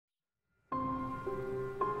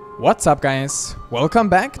What's up guys? Welcome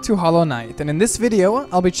back to Hollow Knight, and in this video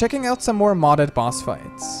I'll be checking out some more modded boss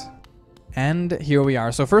fights. And here we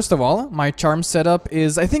are. So first of all, my charm setup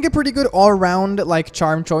is I think a pretty good all-round like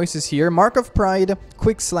charm choices here. Mark of Pride,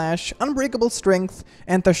 Quick Slash, Unbreakable Strength,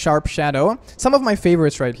 and the Sharp Shadow. Some of my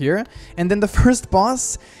favorites right here. And then the first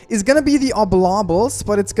boss is gonna be the Oblobbles,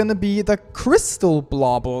 but it's gonna be the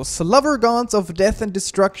Crystalblobbles. Lover gods of death and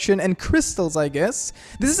destruction and crystals, I guess.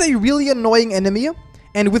 This is a really annoying enemy.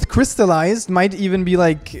 And with crystallized, might even be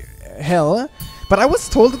like hell. But I was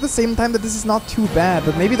told at the same time that this is not too bad.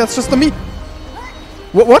 But maybe that's just me.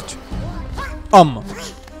 What?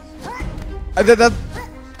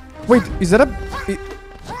 Wait, is that a...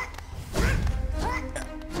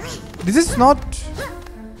 This is not...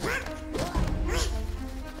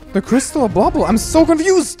 the Crystalblobble. I'm so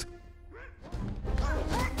confused.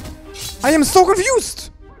 I am so confused.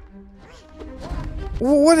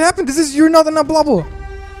 What happened? You're not an Oblobble.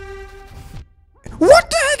 What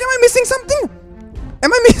the heck? Am I missing something?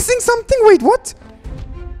 Am I missing something? Wait, what?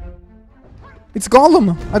 It's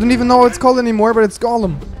Golem. I don't even know what it's called anymore, but it's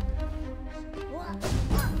Golem.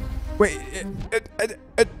 Wait,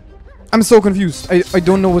 I'm so confused. I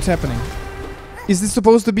don't know what's happening. Is this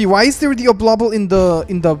supposed to be... Why is there the Oblobble in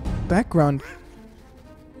the background?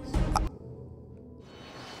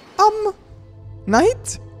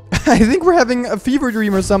 Knight? I think we're having a fever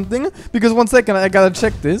dream or something. Because one second, I gotta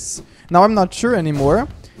check this. Now I'm not sure anymore.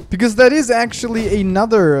 Because that is actually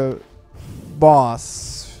another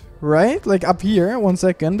boss. Right? Like up here. One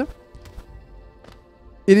second.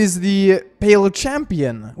 It is the Pale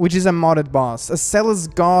Champion. Which is a modded boss. A zealous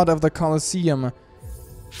god of the Colosseum.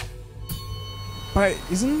 But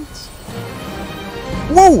isn't...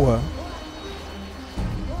 Whoa!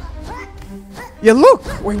 Yeah, look!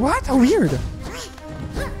 Wait, what? How weird.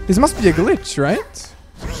 This must be a glitch, right?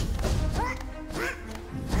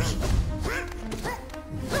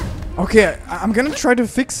 Okay, I'm gonna try to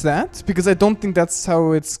fix that, because I don't think that's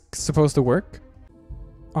how it's supposed to work.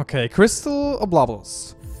 Okay,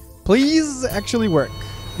 Crystalblobbles. Please actually work.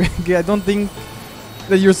 Okay, I don't think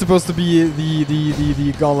that you're supposed to be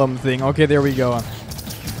the golem thing. Okay, there we go.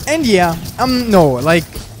 And yeah, no, like...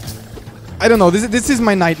 I don't know, this is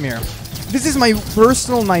my nightmare. This is my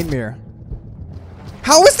personal nightmare.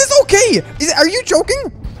 How is this okay? Are you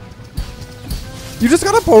joking? You just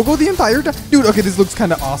gotta pogo the entire time? Dude, okay, this looks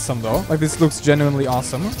kind of awesome, though. Like, this looks genuinely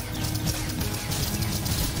awesome.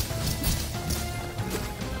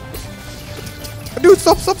 Dude,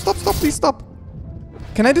 stop, please stop.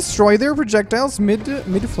 Can I destroy their projectiles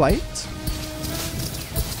mid-flight?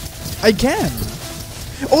 I can.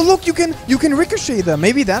 Oh, look, you can ricochet them.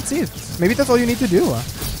 Maybe that's it. Maybe that's all you need to do.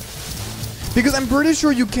 Because I'm pretty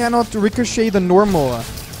sure you cannot ricochet the normal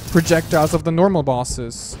projectiles of the normal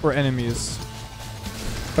bosses or enemies.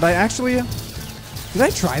 But I actually... Did I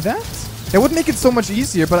try that? That would make it so much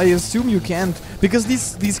easier, but I assume you can't. Because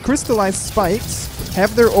these crystallized spikes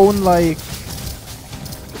have their own, like...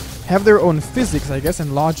 have their own physics, I guess,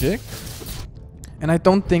 and logic. And I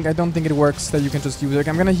don't think it works that you can just use it. Like,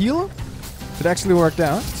 I'm gonna heal. It actually worked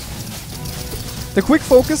out. The quick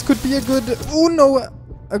focus could be a good... Oh, no...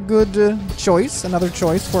 a good choice, another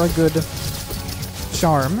choice for a good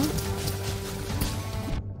charm.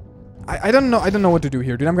 I don't know what to do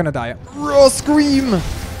here, dude. I'm gonna die. Raw scream!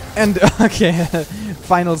 And, okay,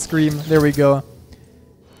 final scream. There we go.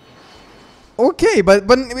 Okay, but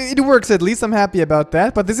it works at least. I'm happy about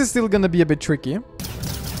that. But this is still gonna be a bit tricky.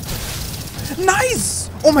 Nice!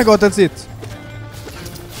 Oh my god, that's it.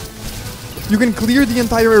 You can clear the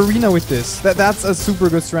entire arena with this. That's a super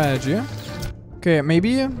good strategy. Okay,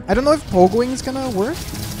 maybe... I don't know if pogoing is gonna work.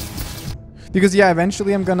 Because, yeah,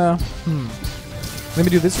 eventually I'm gonna... Let me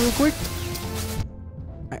do this real quick.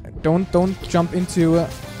 Don't jump into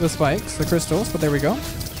the spikes, the crystals, but there we go.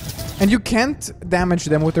 And you can't damage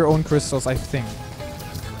them with their own crystals, I think.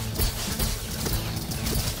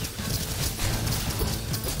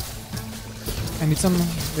 I need some...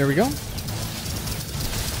 There we go.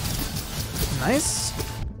 Nice.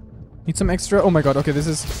 Need some extra... Oh my god, okay, this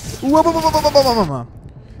is... Yes!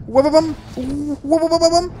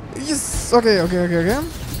 Okay.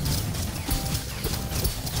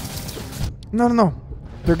 No.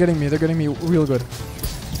 They're getting me real good.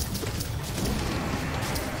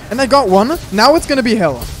 And I got one. Now it's gonna be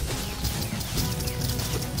hell.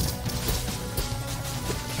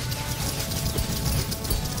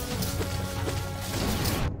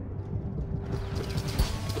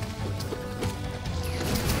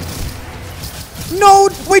 No!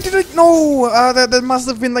 Wait, no! That must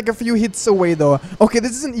have been like a few hits away, though. Okay,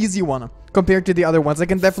 this is an easy one compared to the other ones. I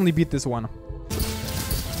can definitely beat this one.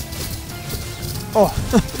 Oh,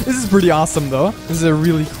 this is pretty awesome though. This is a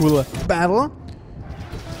really cool battle.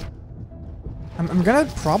 I'm gonna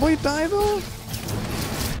probably die though.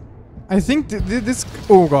 I think this...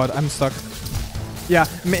 Oh god, I'm stuck. Yeah,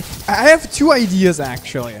 I have 2 ideas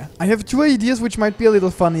actually. I have 2 ideas which might be a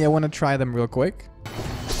little funny. I want to try them real quick.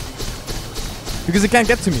 Because it can't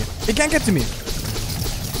get to me. It can't get to me.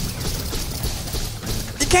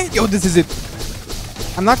 It can't... Yo, this is it.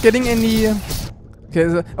 I'm not getting any...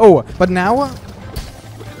 Okay, oh, but now...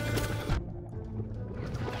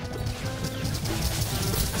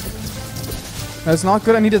 That's not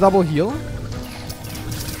good. I need a double heal.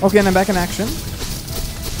 Okay, and I'm back in action.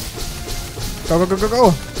 Go, go, go, go, go.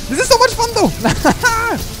 This is so much fun, though.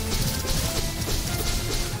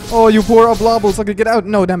 Oh, you poor Blobbles. Okay, get out.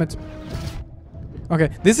 No, damn it. Okay,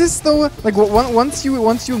 this is though like once you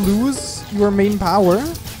lose your main power,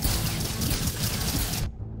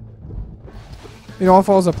 it all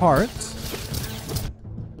falls apart.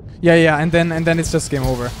 Yeah, yeah, and then it's just game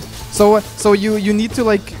over. So you need to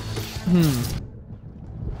like,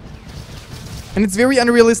 And it's very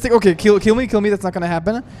unrealistic. Okay, kill me. That's not gonna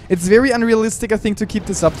happen. It's very unrealistic, I think, to keep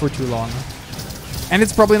this up for too long. And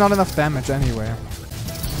it's probably not enough damage anyway.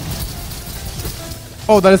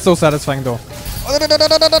 Oh, that is so satisfying, though.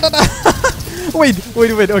 Wait.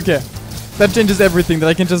 Okay, that changes everything. That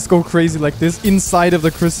I can just go crazy like this inside of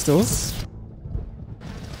the crystals.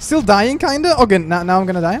 Still dying, kinda. Okay, now I'm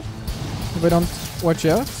gonna die if I don't watch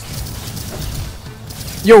out.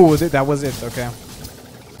 Yo, that was it. Okay.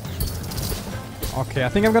 Okay, I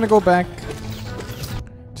think I'm gonna go back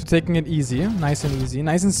to taking it easy. Nice and easy.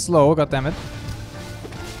 Nice and slow, goddammit.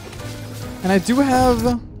 And I do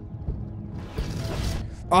have...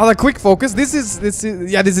 Oh, the quick focus. This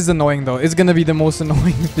is annoying though. It's gonna be the most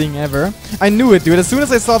annoying thing ever. I knew it, dude. As soon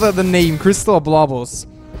as I saw the name, Crystalblobble,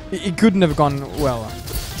 it couldn't have gone well.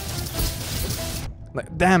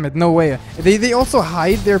 Like, damn it, no way. They also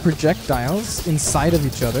hide their projectiles inside of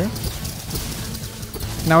each other.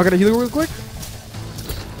 Now I gotta heal real quick.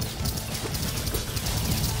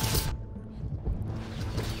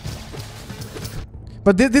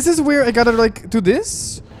 But this is where I gotta like do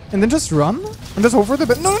this and then just run and just hope for the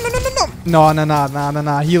best. No.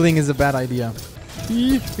 Healing is a bad idea.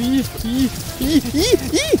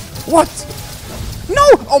 What? No!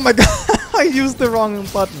 Oh my god! I used the wrong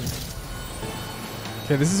button.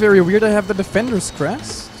 Okay, this is very weird. I have the Defender's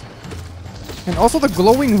Crest and also the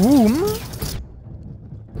glowing womb.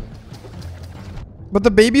 But the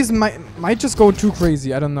babies might just go too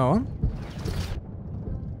crazy. I don't know.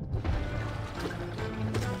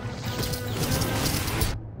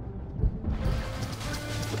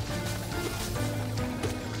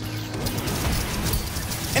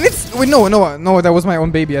 And it's... Wait, no, that was my own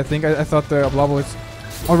baby, I think. I thought the Blobble was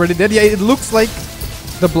already dead. Yeah, it looks like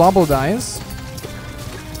the Blobble dies.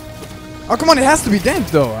 Oh, come on, it has to be dead,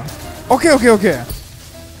 though. Okay.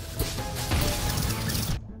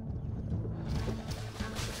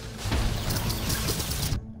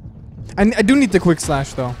 I do need the quick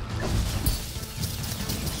slash, though.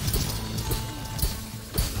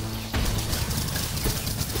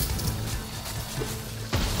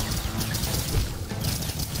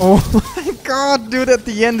 Oh my god, dude, at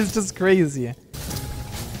the end it's just crazy.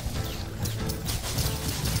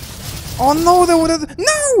 Oh no, that would have...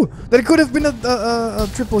 No! That could have been a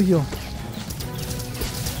triple heal.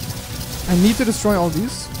 I need to destroy all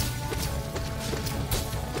these.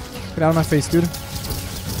 Get out of my face, dude.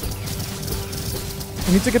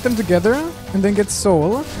 I need to get them together and then get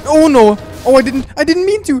soul. Oh no! Oh, I didn't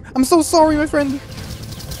mean to! I'm so sorry, my friend.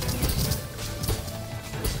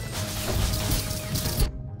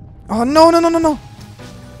 Oh, no.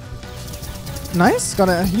 Nice. Got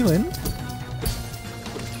a heal in.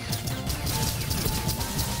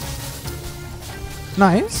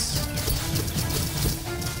 Nice.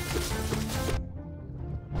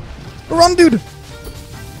 Run, dude.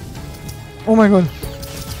 Oh my god.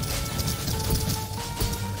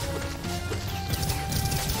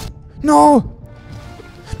 No.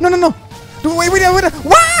 Dude, wait.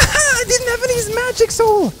 Wow! I didn't have any magic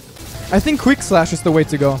soul. I think quick slash is the way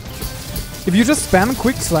to go. If you just spam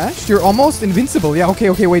quick slash, you're almost invincible. Yeah, okay,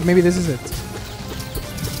 wait, maybe this is it.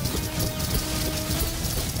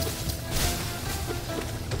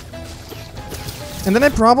 And then I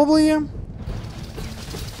probably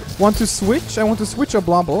want to switch. I want to switch a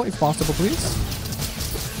Blobble, if possible, please.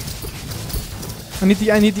 I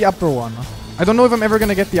need the upper one. I don't know if I'm ever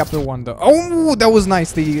gonna get the upper one though. Oh, that was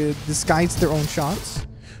nice. They disguised their own shots.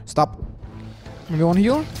 Stop. Maybe one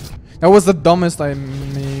heal. That was the dumbest idea.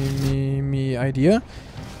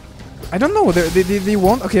 I don't know. They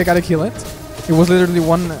won't. Okay, I gotta kill it. It was literally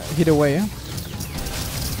one hit away.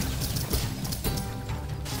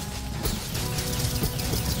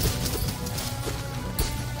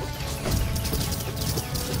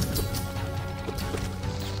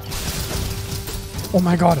 Oh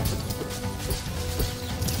my god.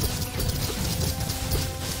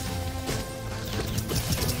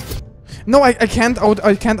 No, I can't out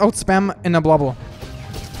spam in a blobble.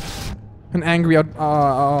 An angry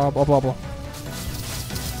blobble.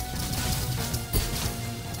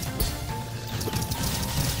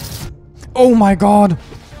 Oh my god.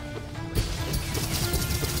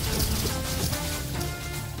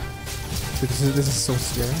 Dude, this is so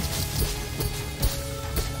scary.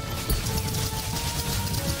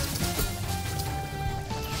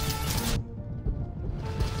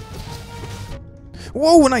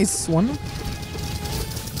 Whoa, nice one.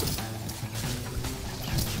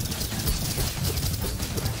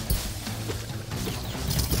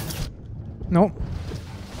 No.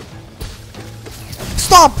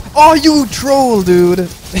 Stop! Oh, you troll, dude.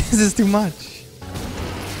 This is too much.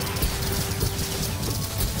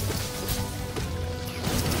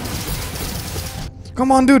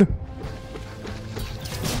 Come on, dude.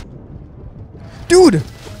 Dude!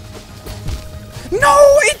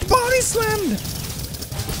 No! It body slammed!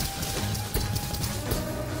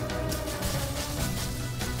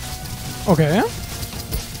 Okay.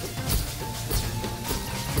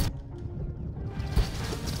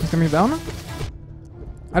 He's coming down.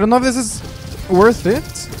 I don't know if this is worth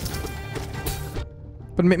it.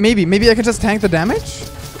 But maybe I can just tank the damage?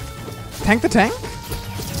 Tank the tank?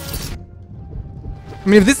 I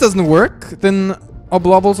mean, if this doesn't work, then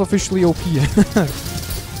Oblobble's officially OP.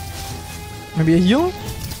 Maybe a heal?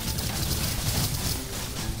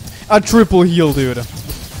 A triple heal, dude.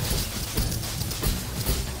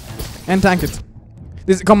 And tank it.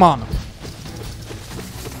 This, come on.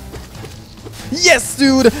 Yes,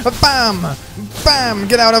 dude! Bam! Bam!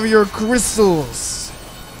 Get out of your crystals!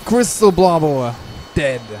 Crystalblobble.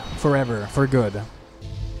 Dead. Forever. For good.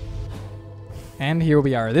 And here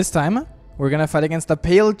we are. This time, we're gonna fight against the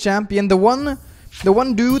pale champion. The one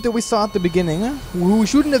dude that we saw at the beginning, who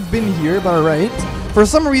shouldn't have been here, but alright. For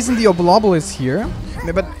some reason, the Oblobble is here.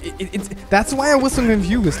 But that's why I was so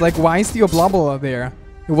confused. Like, why is the Oblobble there?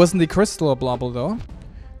 It wasn't the Crystalblobble, though.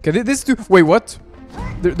 Okay, this dude... Wait, what?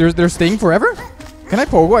 They're staying forever? Can I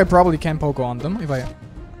pogo? I probably can pogo on them if I...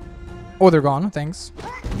 Oh, they're gone. Thanks.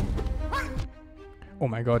 Oh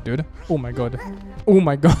my god, dude. Oh my god. Oh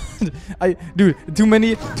my god. Dude, too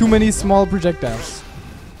many small projectiles.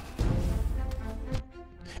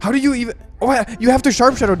 How do you even... Oh, you have to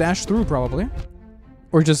Sharp Shadow dash through, probably.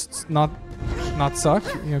 Or just not suck.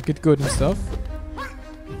 You know, get good and stuff.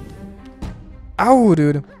 Ow,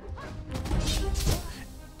 dude.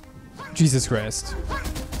 Jesus Christ.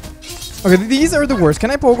 Okay, these are the worst. Can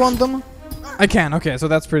I poke on them? I can. Okay, so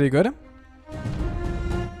that's pretty good.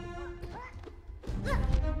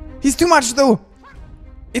 He's too much, though.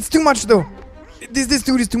 It's too much, though. This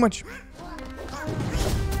dude is too much.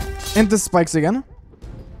 And the spikes again.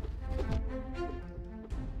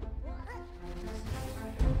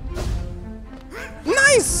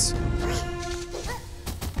 Nice!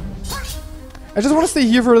 I just want to stay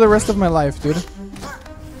here for the rest of my life, dude.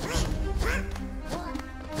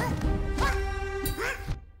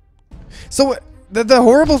 So, the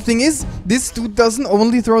horrible thing is, this dude doesn't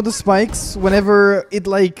only throw the spikes whenever it,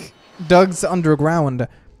 like, digs underground.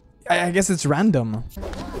 I guess it's random.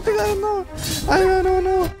 I don't know. I don't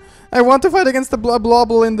know. I want to fight against the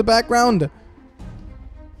Blobble in the background.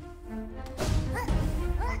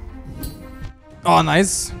 Oh,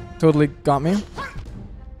 nice. Totally got me.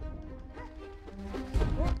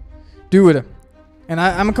 Dude. And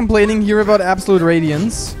I'm complaining here about Absolute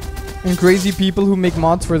Radiance. And crazy people who make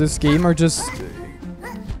mods for this game are just...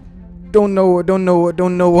 Don't know. Don't know.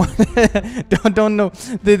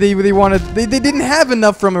 They wanted... They didn't have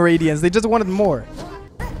enough from a Radiance. They just wanted more.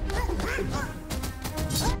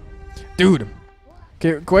 Dude.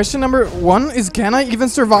 Okay, question number 1 is, can I even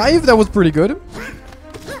survive? That was pretty good.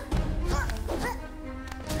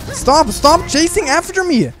 Stop chasing after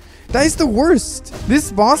me. That is the worst.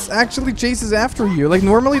 This boss actually chases after you. Like,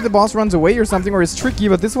 normally the boss runs away or something, or is tricky,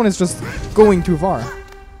 but this one is just going too far.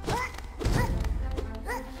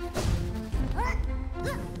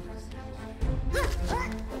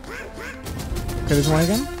 Okay, this one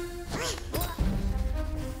again.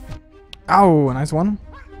 Ow, nice one.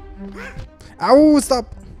 Ow,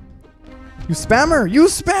 stop. You spammer! You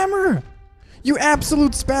spammer! You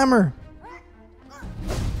absolute spammer!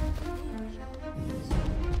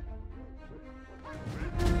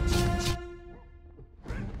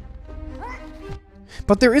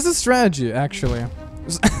 But there is a strategy, actually.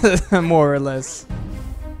 More or less.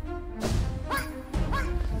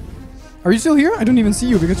 Are you still here? I don't even see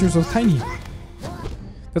you because you're so tiny.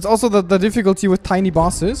 That's also the difficulty with tiny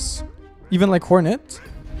bosses. Even like Hornet.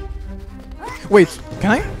 Wait,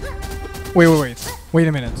 can I? Wait. Wait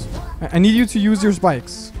a minute. I need you to use your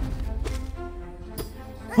spikes.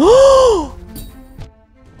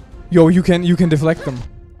 Yo, you can deflect them.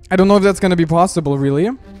 I don't know if that's gonna be possible, really.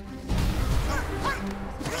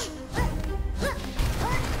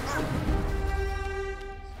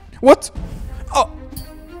 What? Oh.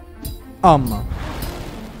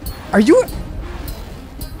 Are you?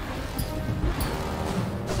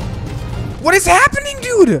 What is happening,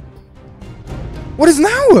 dude? What is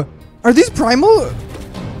now? Are these primal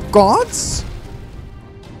gods?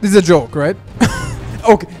 This is a joke, right?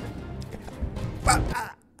 Okay.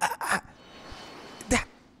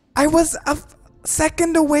 I was a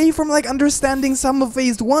second away from like understanding some of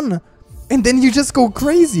phase 1. And then you just go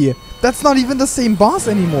crazy. That's not even the same boss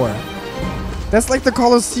anymore. That's like the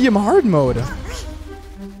Colosseum hard mode.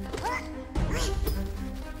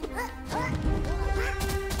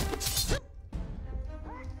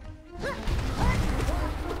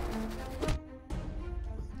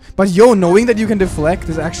 But yo, knowing that you can deflect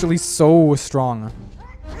is actually so strong.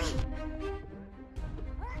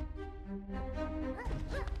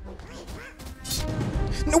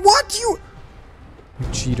 No, what? You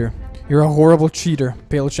cheater. You're a horrible cheater,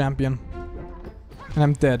 Pale Champion. And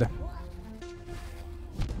I'm dead.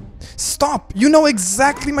 Stop! You know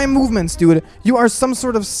exactly my movements, dude. You are some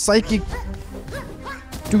sort of psychic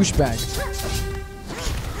douchebag.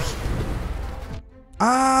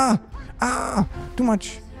 Too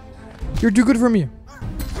much. You're too good for me.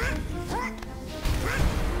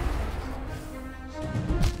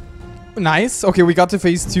 Nice. Okay, we got to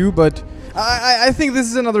phase 2, but I think this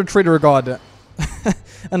is another Trader God.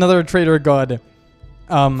 Another Trader God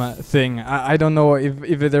thing. I don't know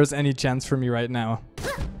if there's any chance for me right now.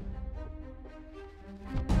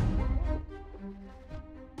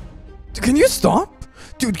 Can you stop?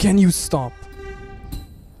 Dude, can you stop?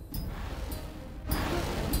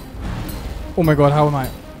 Oh my god, how am I?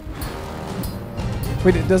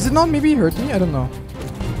 Wait, does it not maybe hurt me? I don't know.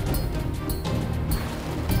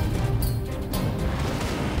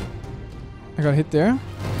 I got hit there.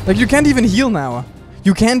 Like, you can't even heal now.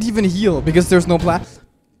 You can't even heal because there's no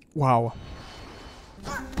Wow.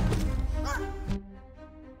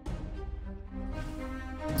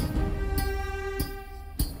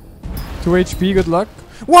 2 HP, good luck.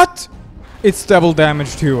 What? It's double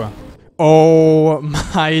damage too. Oh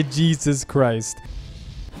my Jesus Christ.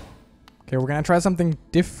 Okay, we're gonna try something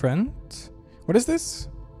different. What is this?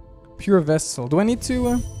 Pure Vessel. Do I need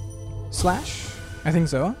to slash? I think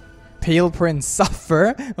so. Pale Prince,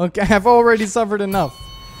 suffer? Okay, I've already suffered enough.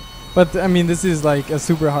 But, I mean, this is like a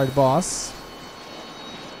super hard boss.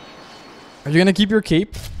 Are you gonna keep your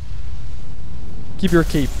cape? Keep your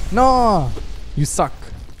cape. No! You suck.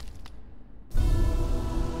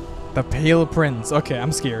 The Pale Prince. Okay,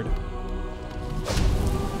 I'm scared.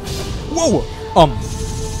 Whoa!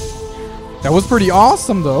 That was pretty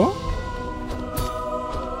awesome, though.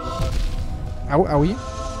 Owie.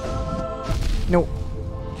 No.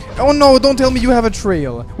 Oh no, don't tell me you have a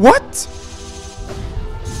trail. What?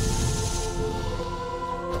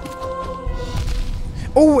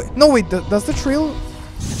 Oh, no, wait, does the trail?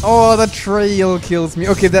 Oh, the trail kills me.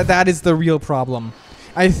 Okay, that is the real problem.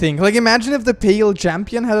 I think. Like, imagine if the Pale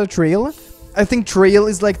Champion had a trail. I think trail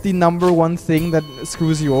is like the #1 thing that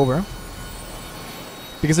screws you over.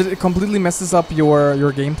 Because it completely messes up your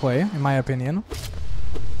gameplay, in my opinion.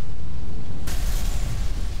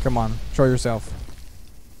 Come on, show yourself.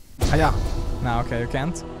 Ah, yeah. No, okay, you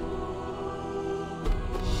can't.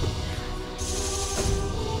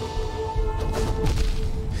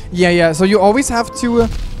 Yeah, so you always have to...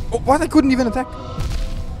 oh, what? I couldn't even attack.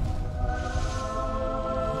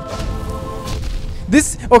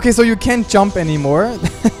 This... okay, so you can't jump anymore.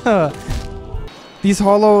 These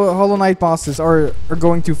Hollow Knight bosses are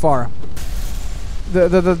going too far.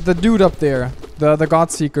 The dude up there, the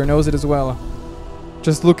Godseeker, knows it as well.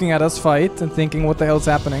 Just looking at us fight and thinking, what the hell's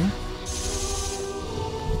happening?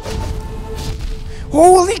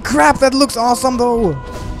 Holy crap, that looks awesome though!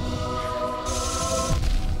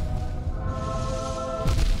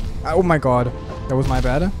 Oh my god, that was my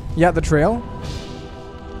bad. Yeah, the trail.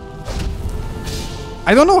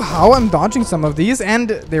 I don't know how I'm dodging some of these, and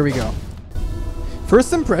there we go.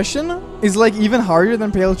 First impression is like even harder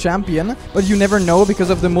than Pale Champion, but you never know because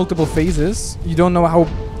of the multiple phases. You don't know how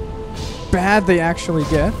bad they actually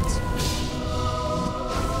get.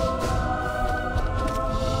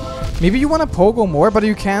 Maybe you want to pogo more, but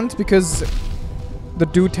you can't because the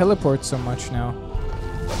dude teleports so much now.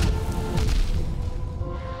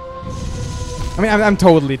 I mean, I'm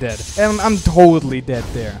totally dead. I'm totally dead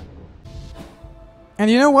there. And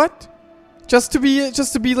you know what? Just to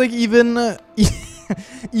be like even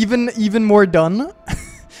even more done.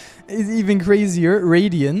 It's even crazier.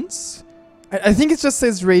 Radiance. I think it just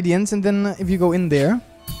says Radiance, and then if you go in there,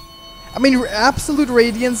 I mean, absolute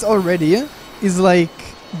Radiance already is like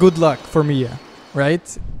good luck for me,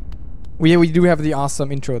 right? We do have the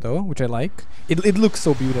awesome intro though, which I like. It looks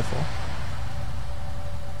so beautiful.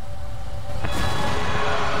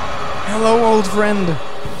 Hello, old friend.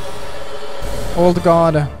 Old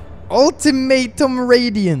god. Ultimatum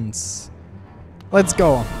Radiance. Let's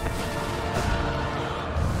go.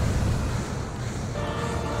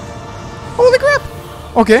 Holy crap!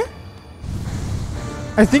 Okay.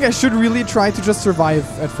 I think I should really try to just survive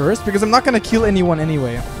at first, because I'm not gonna kill anyone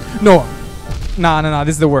anyway. No. Nah,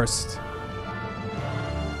 this is the worst.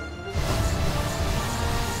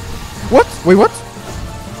 What? Wait, what?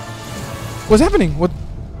 What's happening? What?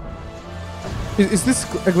 Is this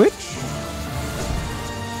a glitch?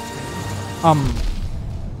 I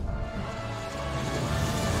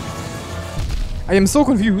am so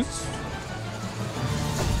confused.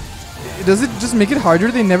 Does it just make it harder?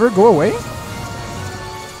 They never go away?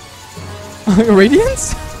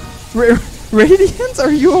 Radiance? Radiance?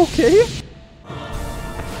 Are you okay?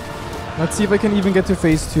 Let's see if I can even get to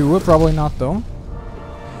phase 2. Probably not though.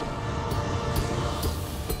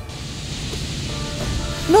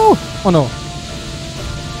 No! Oh no.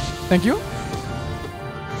 Thank you.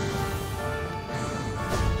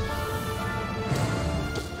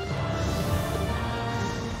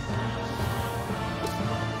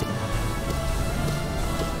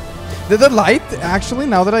 The light, actually,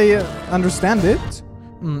 now that I understand it,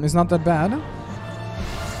 is not that bad.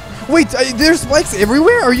 Wait, there's spikes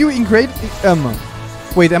everywhere? Are you in great...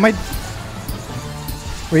 wait, am I...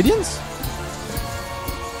 Radiance?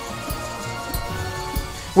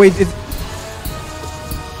 Wait, it...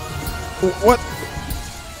 What?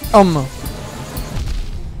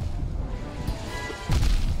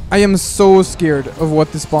 I am so scared of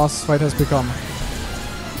what this boss fight has become.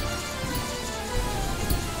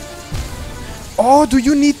 Oh, do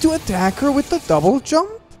you need to attack her with the double jump?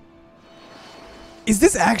 Is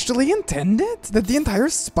this actually intended? That the entire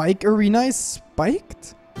spike arena is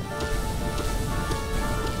spiked?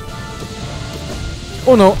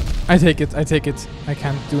 Oh no, I take it. I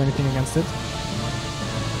can't do anything against it.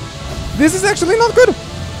 This is actually not good!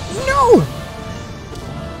 No!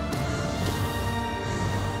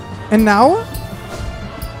 And now?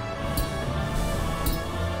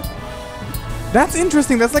 That's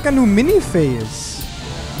interesting. That's like a new mini phase.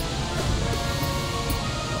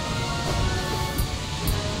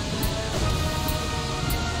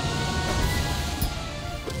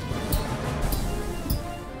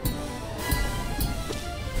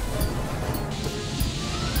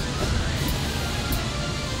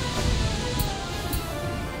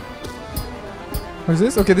 What is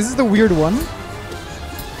this? Okay, this is the weird one.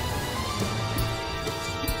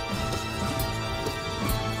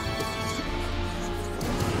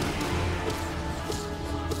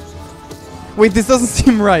 Wait, this doesn't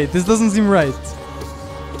seem right. This doesn't seem right.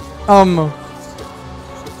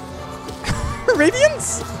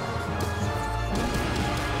 Radiance?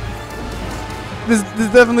 This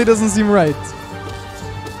definitely doesn't seem right.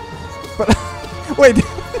 But wait.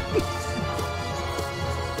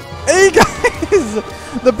 Hey guys!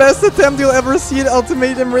 The best attempt you'll ever see at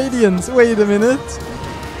Ultimatum Radiance. Wait a minute.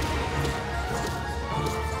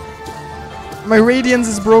 My Radiance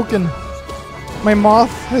is broken. My moth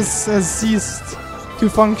has ceased to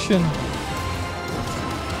function.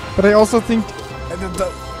 But I also think...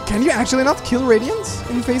 can you actually not kill Radiance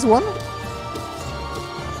in phase 1?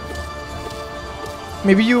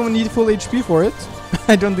 Maybe you need full HP for it.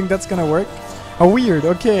 I don't think that's gonna work. Oh, weird.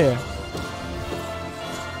 Okay.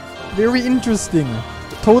 Very interesting.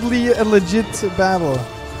 Totally a legit battle.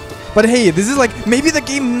 But hey, this is like... maybe the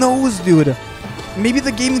game knows, dude. Maybe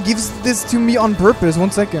the game gives this to me on purpose. 1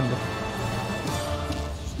 second.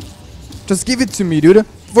 Just give it to me, dude.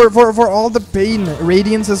 For all the pain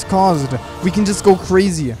Radiance has caused, we can just go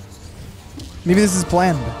crazy. Maybe this is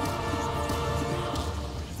planned.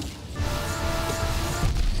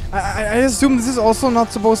 I assume this is also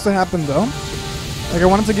not supposed to happen, though. Like, I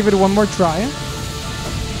wanted to give it one more try.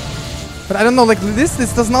 But I don't know, like, this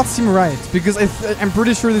does not seem right. Because I'm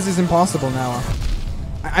pretty sure this is impossible now.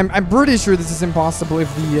 I'm pretty sure this is impossible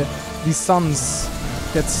if the suns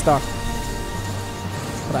get stuck.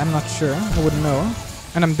 But I'm not sure. I wouldn't know.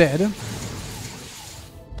 And I'm dead.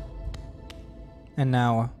 And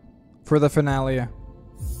now, for the finale,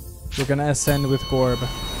 we're gonna ascend with Gorb.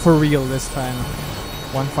 For real this time.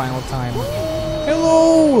 One final time.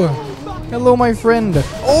 Hello! Hello, my friend.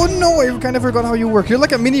 Oh no, I kind of forgot how you work. You're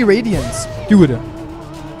like a mini Radiance. Dude,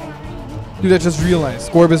 I just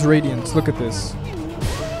realized. Gorb is Radiance. Look at this.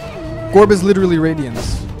 Gorb is literally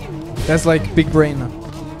Radiance. That's like big brain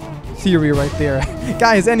theory right there.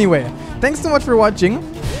 Guys, anyway, thanks so much for watching.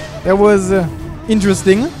 That was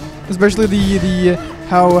interesting. Especially the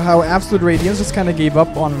how Absolute Radiance just kind of gave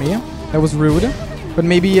up on me. That was rude. But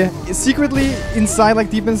maybe secretly inside, like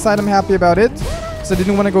deep inside, I'm happy about it. Because I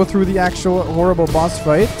didn't want to go through the actual horrible boss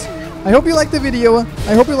fight. I hope you liked the video.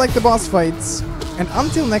 I hope you liked the boss fights. And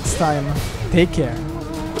until next time, take care.